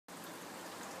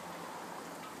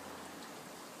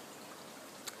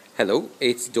Hello,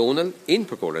 it's Donal in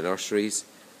Pergola Nurseries,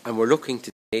 and we're looking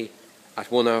today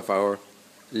at one of our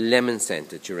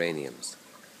lemon-scented geraniums.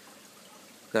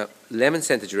 Now,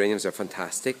 lemon-scented geraniums are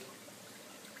fantastic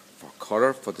for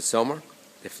colour for the summer.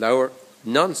 They flower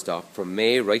non-stop from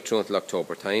May right through until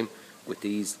October time with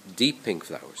these deep pink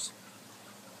flowers.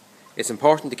 It's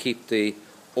important to keep the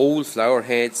old flower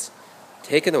heads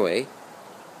taken away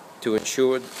to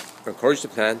encourage the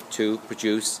plant to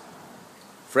produce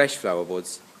fresh flower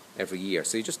buds every year.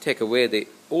 So you just take away the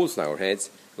old flower heads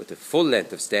with the full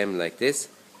length of stem like this,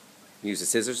 use a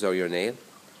scissors or your nail,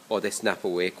 or they snap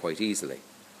away quite easily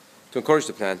to encourage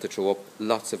the plant to throw up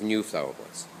lots of new flower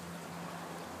buds.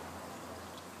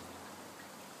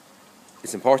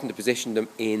 It's important to position them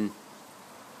in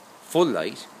full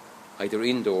light, either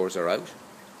indoors or out,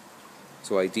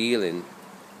 so ideal in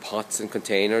pots and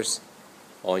containers,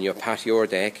 on your patio or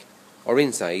deck, or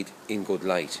inside in good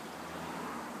light.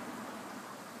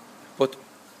 But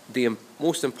the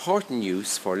most important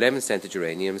use for lemon-scented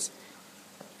geraniums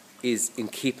is in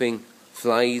keeping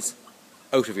flies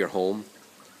out of your home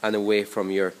and away from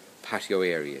your patio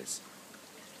areas.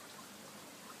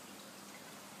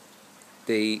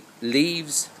 The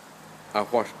leaves are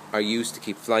what are used to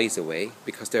keep flies away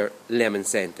because they're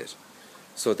lemon-scented.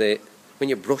 So when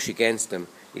you brush against them,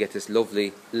 you get this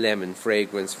lovely lemon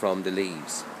fragrance from the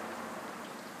leaves.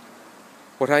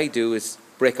 What I do is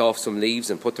break off some leaves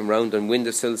and put them round on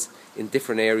windowsills in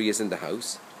different areas in the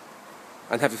house,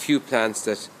 and have a few plants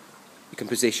that you can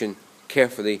position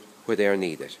carefully where they are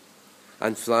needed.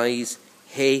 And flies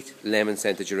hate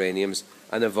lemon-scented geraniums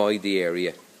and avoid the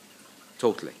area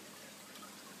totally.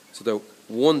 So they're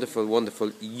wonderful,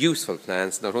 wonderful, useful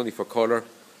plants, not only for colour,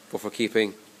 but for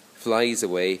keeping flies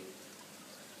away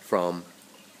from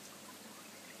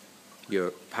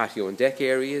your patio and deck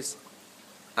areas,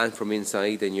 and from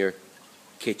inside in your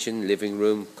kitchen, living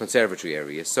room, conservatory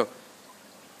areas. So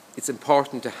it's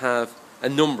important to have a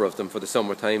number of them for the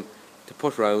summertime to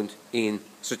put around in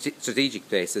strategic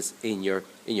places in your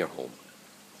home.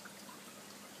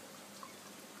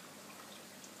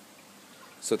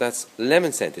 So that's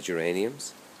lemon-scented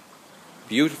geraniums,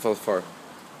 beautiful for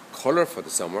colour for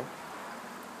the summer,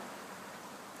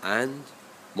 and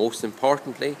most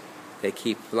importantly, they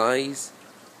keep flies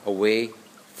away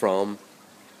from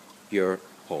your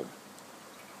home.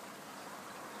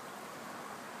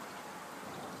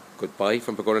 Goodbye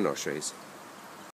from Pergola Nurseries.